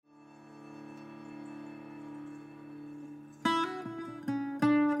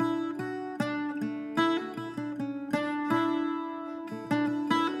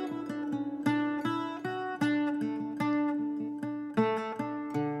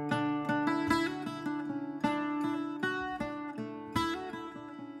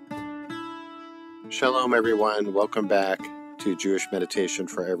Shalom, everyone. Welcome back to Jewish Meditation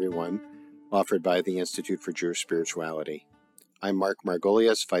for Everyone, offered by the Institute for Jewish Spirituality. I'm Mark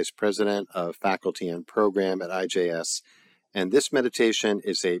Margolius, Vice President of Faculty and Program at IJS, and this meditation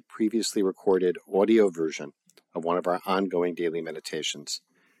is a previously recorded audio version of one of our ongoing daily meditations.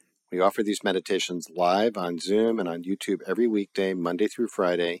 We offer these meditations live on Zoom and on YouTube every weekday, Monday through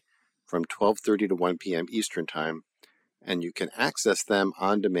Friday, from 12:30 to 1 p.m. Eastern Time, and you can access them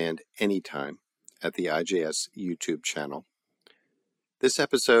on demand anytime at the IJS YouTube channel. This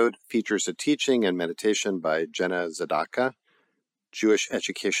episode features a teaching and meditation by Jenna Zadaka, Jewish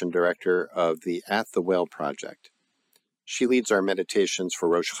Education Director of the At the Well Project. She leads our meditations for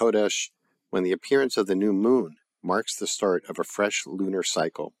Rosh Chodesh, when the appearance of the new moon marks the start of a fresh lunar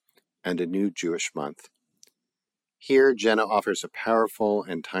cycle and a new Jewish month. Here, Jenna offers a powerful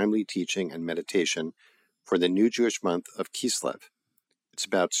and timely teaching and meditation for the new Jewish month of Kislev. It's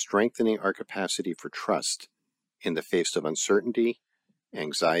about strengthening our capacity for trust in the face of uncertainty,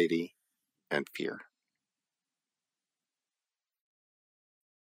 anxiety, and fear.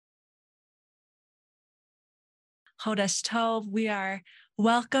 Chodesh Tov, we are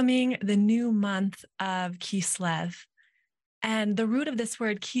welcoming the new month of Kislev. And the root of this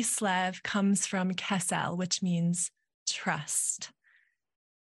word Kislev comes from Kesel, which means trust.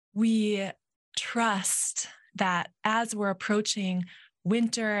 We trust that as we're approaching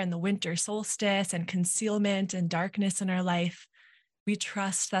winter and the winter solstice and concealment and darkness in our life, we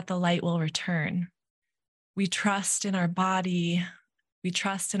trust that the light will return. We trust in our body. We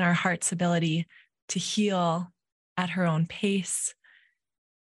trust in our heart's ability to heal at her own pace.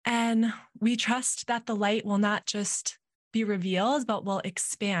 And we trust that the light will not just be revealed, but will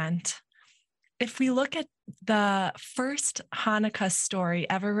expand. If we look at the first Hanukkah story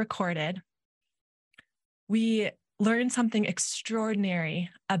ever recorded, we learn something extraordinary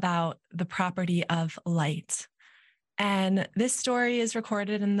about the property of light. And this story is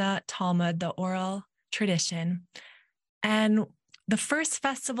recorded in the Talmud, the oral tradition. And the first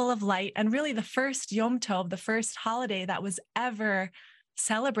festival of light, and really the first Yom Tov, the first holiday that was ever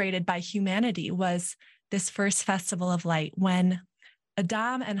celebrated by humanity, was this first festival of light when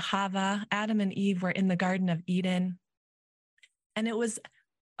Adam and Eve were in the Garden of Eden. And it was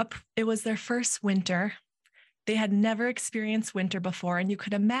their first winter. They had never experienced winter before, and you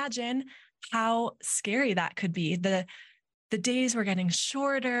could imagine how scary that could be. The days were getting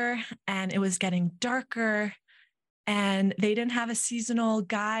shorter, and it was getting darker, and they didn't have a seasonal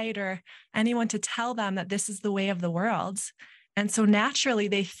guide or anyone to tell them that this is the way of the world. And so naturally,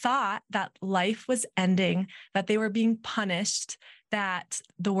 they thought that life was ending, that they were being punished, that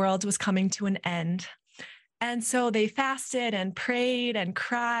the world was coming to an end. And so they fasted and prayed and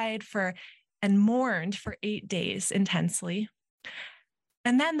cried and mourned for 8 days intensely.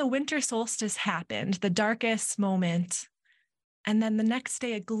 And then the winter solstice happened, the darkest moment. And then the next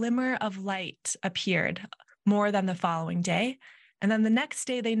day, a glimmer of light appeared more than the following day. And then the next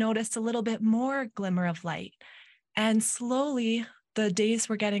day, they noticed a little bit more glimmer of light. And slowly, the days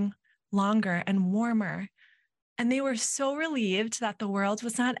were getting longer and warmer. And they were so relieved that the world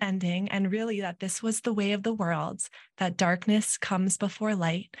was not ending, and really that this was the way of the world, that darkness comes before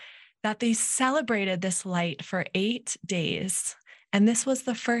light, that they celebrated this light for 8 days. And this was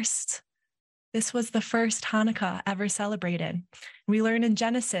the first Hanukkah ever celebrated. We learn in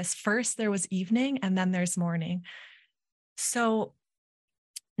Genesis, first there was evening and then there's morning. So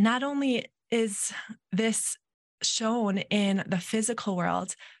not only is this shown in the physical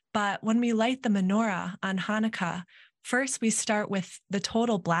world, but when we light the menorah on Hanukkah, first we start with the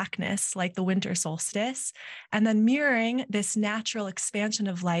total blackness, like the winter solstice, and then mirroring this natural expansion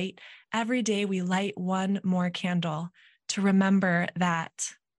of light, every day we light one more candle to remember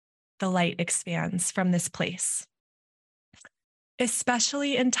that the light expands from this place.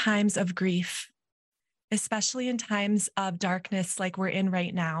 Especially in times of grief, especially in times of darkness like we're in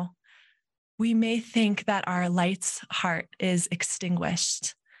right now, we may think that our light's heart is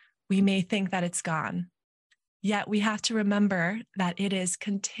extinguished. We may think that it's gone. Yet we have to remember that it is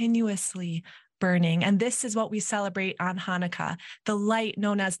continuously burning. And this is what we celebrate on Hanukkah, the light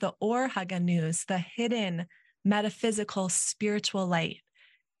known as the Or HaGanuz, the hidden metaphysical spiritual light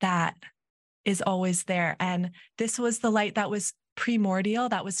that is always there. And this was the light that was primordial,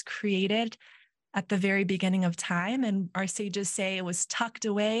 that was created at the very beginning of time. And our sages say it was tucked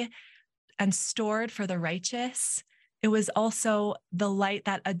away and stored for the righteous. It was also the light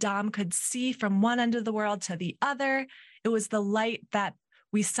that Adam could see from one end of the world to the other. It was the light that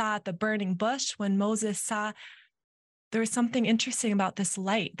we saw at the burning bush when Moses saw. There was something interesting about this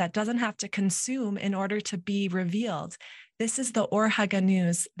light that doesn't have to consume in order to be revealed. This is the Or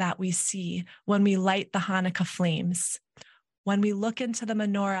HaGanuz that we see when we light the Hanukkah flames. When we look into the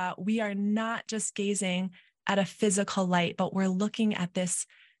menorah, we are not just gazing at a physical light, but we're looking at this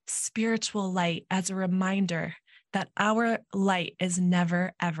spiritual light as a reminder that our light is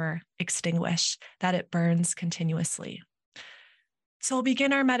never, ever extinguished, that it burns continuously. So we'll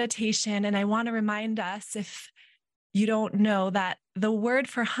begin our meditation, and I want to remind us, if you don't know, that the word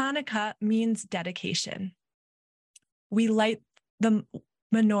for Hanukkah means dedication. We light the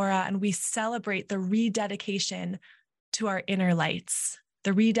menorah and we celebrate the rededication to our inner lights,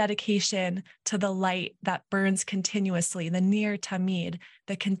 the rededication to the light that burns continuously, the Ner Tamid,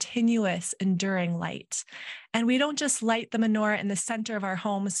 the continuous, enduring light. And we don't just light the menorah in the center of our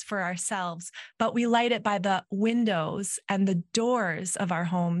homes for ourselves, but we light it by the windows and the doors of our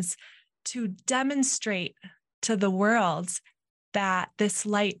homes to demonstrate to the world that this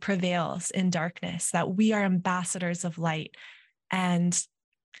light prevails in darkness, that we are ambassadors of light. And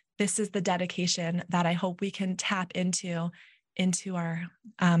this is the dedication that I hope we can tap into our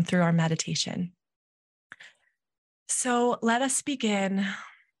through our meditation. So let us begin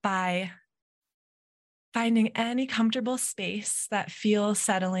by finding any comfortable space that feels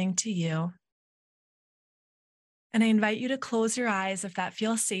settling to you. And I invite you to close your eyes if that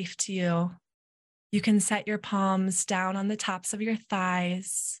feels safe to you. You can set your palms down on the tops of your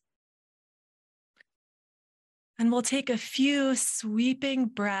thighs. And we'll take a few sweeping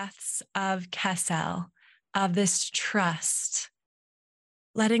breaths of Kesel, of this trust,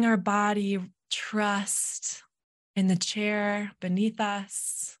 letting our body trust in the chair beneath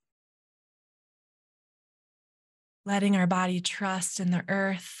us, letting our body trust in the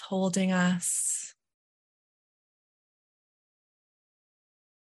earth holding us,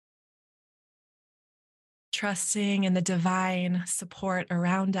 trusting in the divine support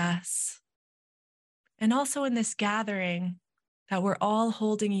around us. And also in this gathering, that we're all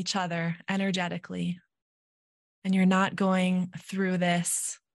holding each other energetically. And you're not going through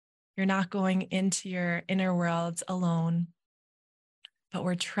this. You're not going into your inner worlds alone, but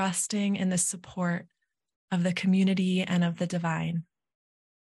we're trusting in the support of the community and of the divine.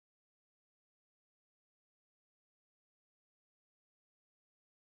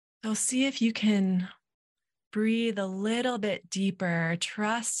 So see if you can breathe a little bit deeper,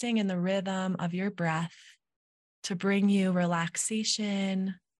 trusting in the rhythm of your breath to bring you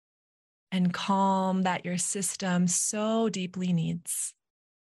relaxation and calm that your system so deeply needs.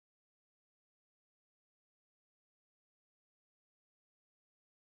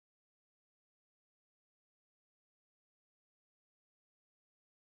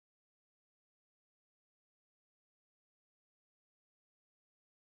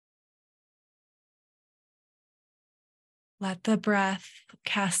 Let the breath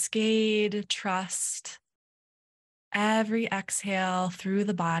cascade trust every exhale through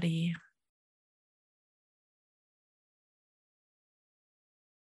the body.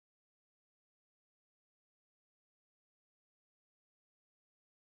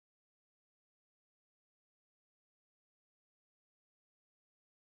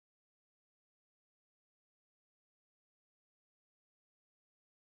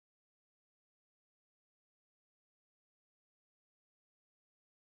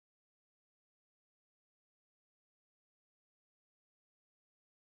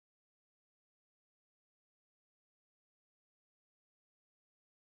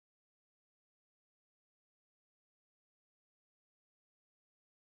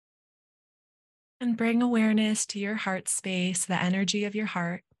 And bring awareness to your heart space, the energy of your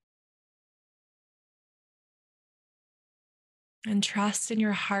heart. And trust in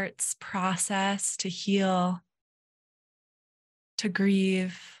your heart's process to heal, to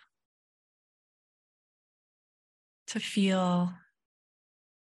grieve, to feel.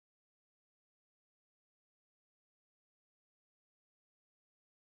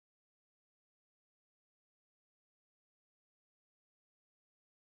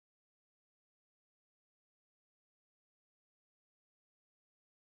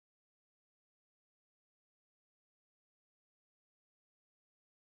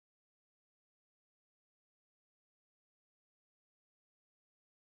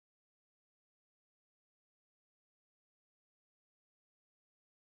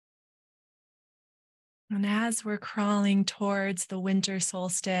 And as we're crawling towards the winter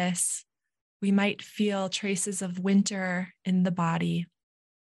solstice, we might feel traces of winter in the body,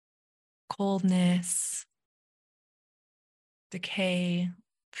 coldness, decay,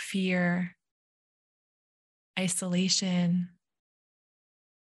 fear, isolation.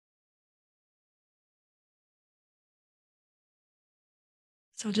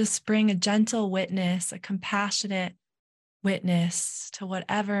 So just bring a gentle witness, a compassionate witness to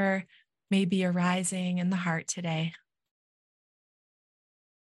whatever may be arising in the heart today.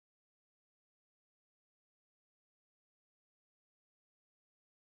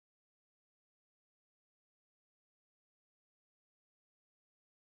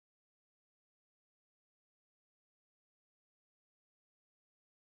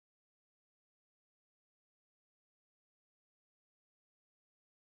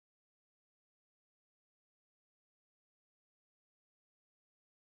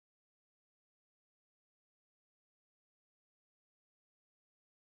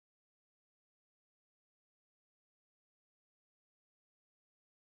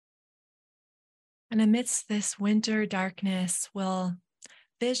 And amidst this winter darkness, we'll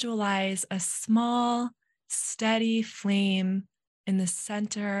visualize a small, steady flame in the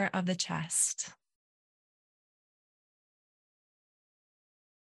center of the chest.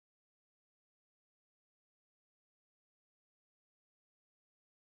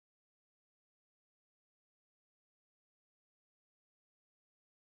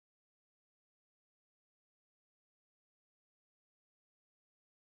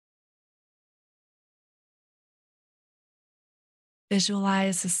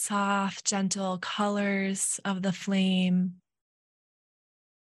 Visualize the soft, gentle colors of the flame,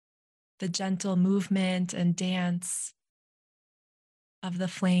 the gentle movement and dance of the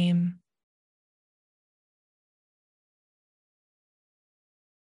flame.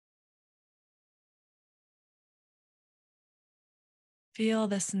 Feel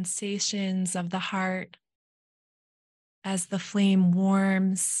the sensations of the heart as the flame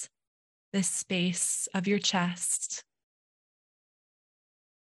warms this space of your chest.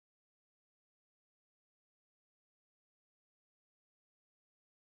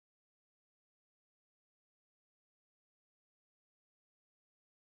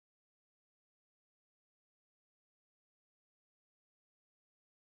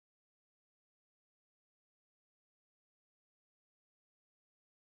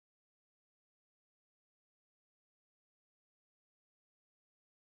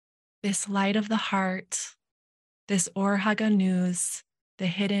 This light of the heart, this Or Haganuz, the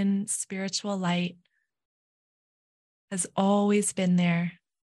hidden spiritual light, has always been there.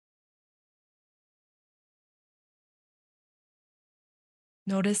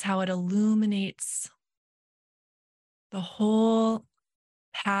 Notice how it illuminates the whole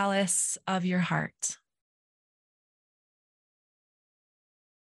palace of your heart.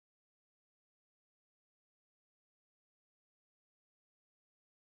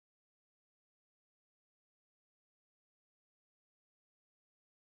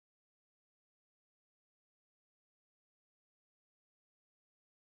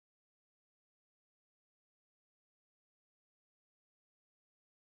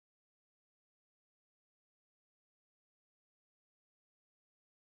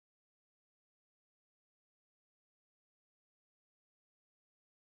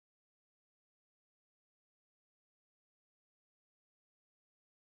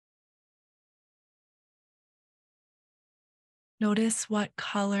 Notice what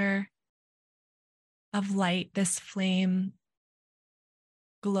color of light this flame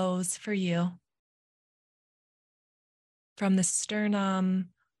glows for you. From the sternum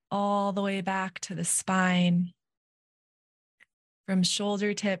all the way back to the spine, from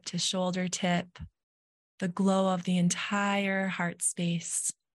shoulder tip to shoulder tip, the glow of the entire heart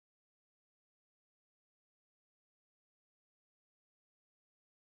space.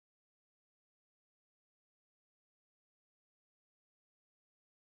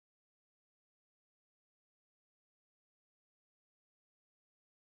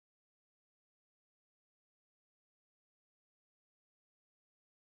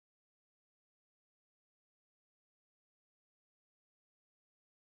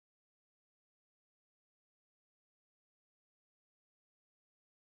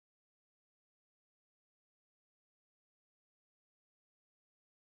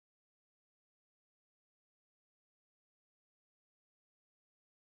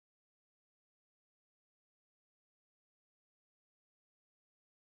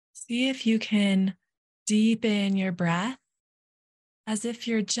 See if you can deepen your breath as if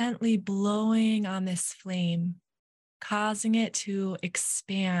you're gently blowing on this flame, causing it to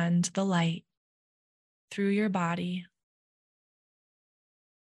expand the light through your body.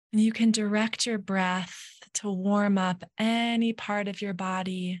 And you can direct your breath to warm up any part of your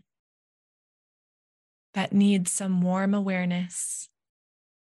body that needs some warm awareness.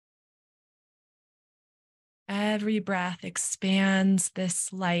 Every breath expands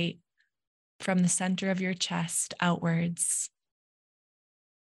this light from the center of your chest outwards.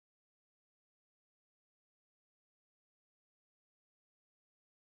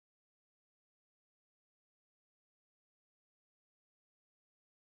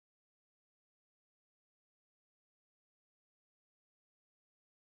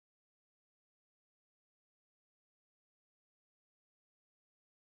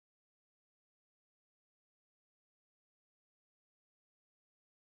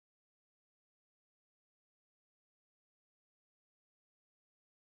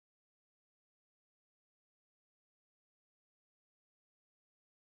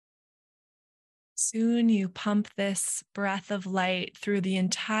 Soon you pump this breath of light through the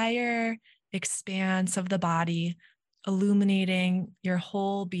entire expanse of the body, illuminating your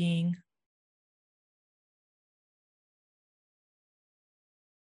whole being.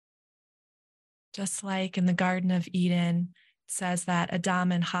 Just like in the Garden of Eden, it says that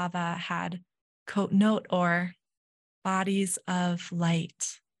Adam and Chava had kotnot or bodies of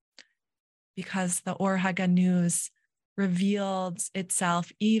light, because the Or HaGanuz revealed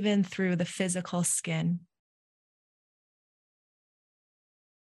itself even through the physical skin.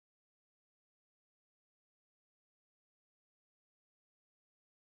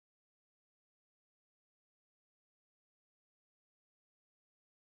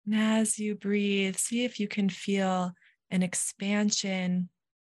 And as you breathe, see if you can feel an expansion,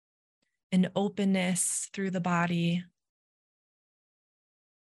 an openness through the body.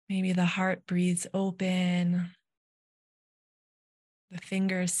 Maybe the heart breathes open, the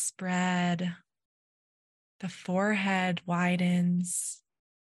fingers spread, the forehead widens,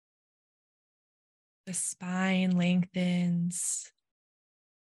 the spine lengthens.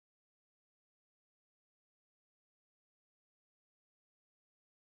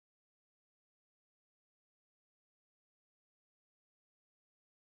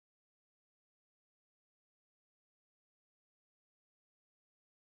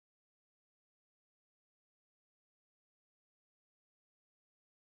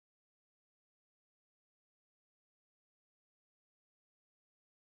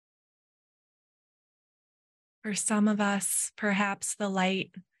 For some of us, perhaps the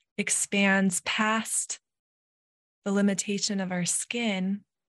light expands past the limitation of our skin,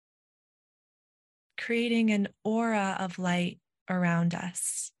 creating an aura of light around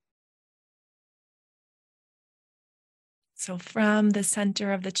us. So from the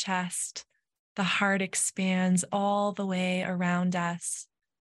center of the chest, the heart expands all the way around us,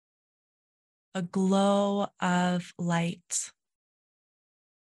 a glow of light,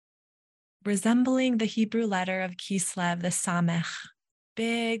 resembling the Hebrew letter of Kislev, the Samech,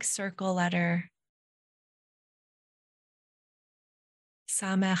 big circle letter.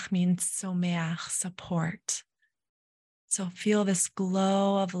 Samech means someach, support. So feel this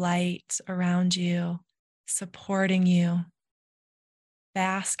glow of light around you, supporting you,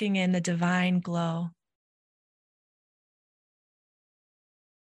 basking in the divine glow.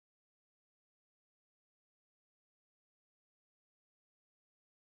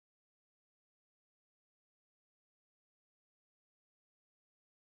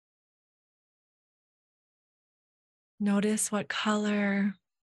 Notice what color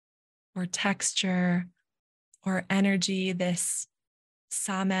or texture or energy this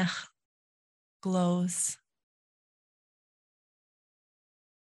samech glows.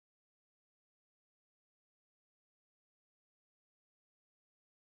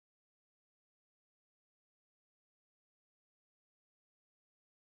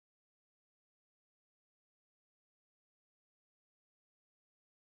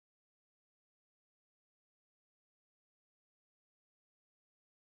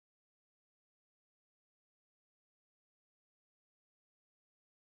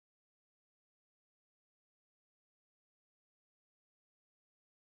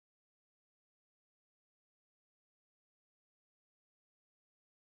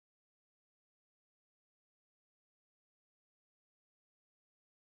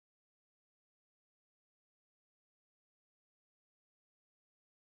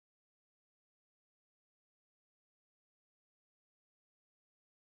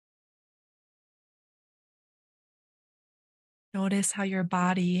 Notice how your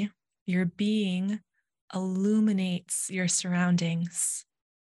body, your being, illuminates your surroundings,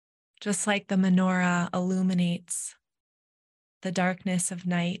 just like the menorah illuminates the darkness of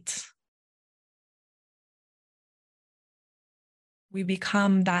night. We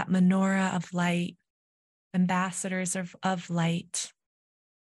become that menorah of light, ambassadors of light,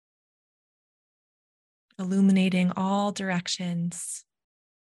 illuminating all directions,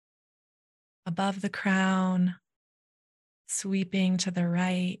 above the crown, sweeping to the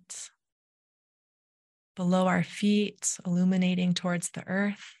right, below our feet, illuminating towards the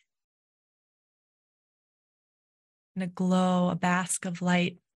earth. And a glow, a bask of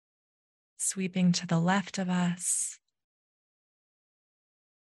light sweeping to the left of us.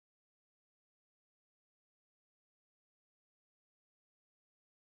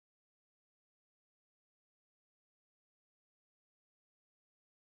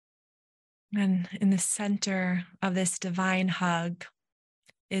 And in the center of this divine hug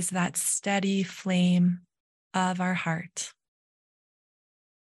is that steady flame of our heart.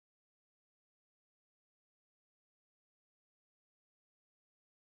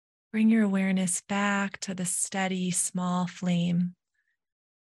 Bring your awareness back to the steady, small flame.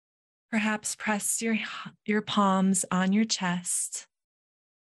 Perhaps press your palms on your chest,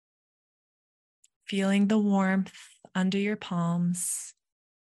 feeling the warmth under your palms.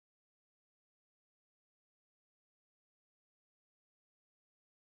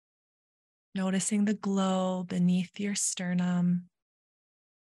 Noticing the glow beneath your sternum.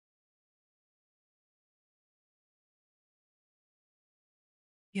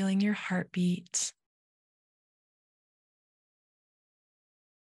 Feeling your heartbeat.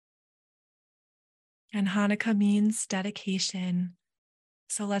 And Hanukkah means dedication.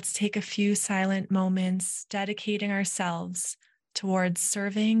 So let's take a few silent moments dedicating ourselves towards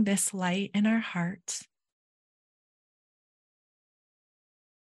serving this light in our heart.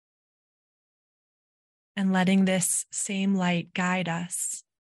 And letting this same light guide us.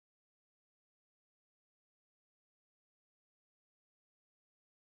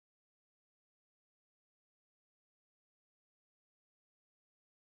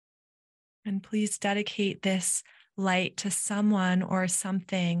 And please dedicate this light to someone or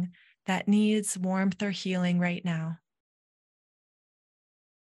something that needs warmth or healing right now.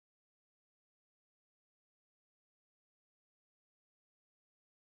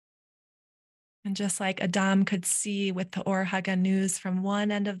 And just like Adam could see with the Or Haganuz from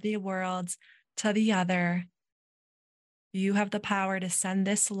one end of the world to the other, you have the power to send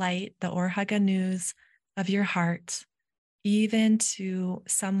this light, the Or Haganuz of your heart, even to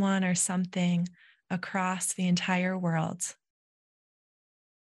someone or something across the entire world.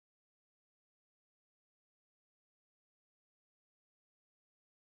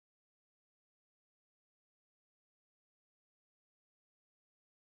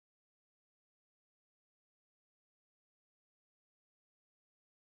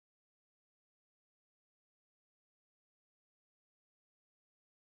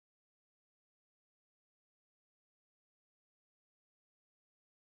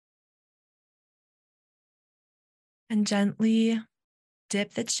 And gently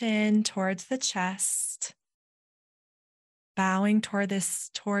dip the chin towards the chest, bowing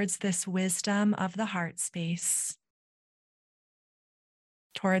towards this wisdom of the heart space,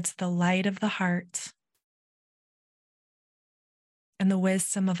 towards the light of the heart, and the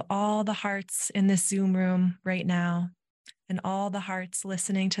wisdom of all the hearts in this Zoom room right now, and all the hearts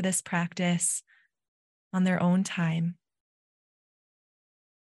listening to this practice on their own time.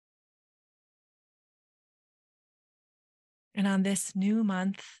 And on this new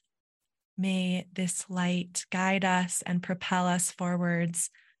month, may this light guide us and propel us forwards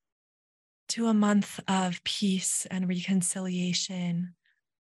to a month of peace and reconciliation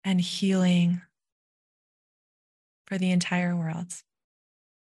and healing for the entire world.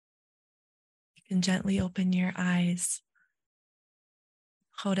 You can gently open your eyes.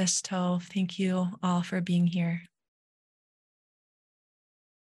 Chodesh Tov, thank you all for being here.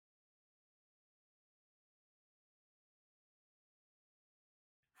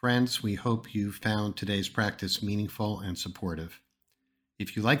 Friends, we hope you found today's practice meaningful and supportive.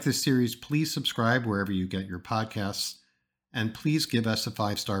 If you like this series, please subscribe wherever you get your podcasts, and please give us a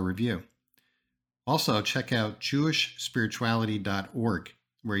 5-star review. Also, check out jewishspirituality.org,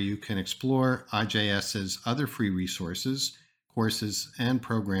 where you can explore IJS's other free resources, courses, and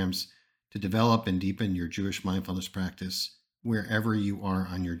programs to develop and deepen your Jewish mindfulness practice wherever you are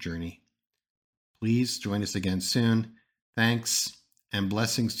on your journey. Please join us again soon. Thanks and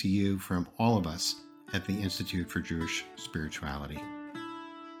blessings to you from all of us at the Institute for Jewish Spirituality.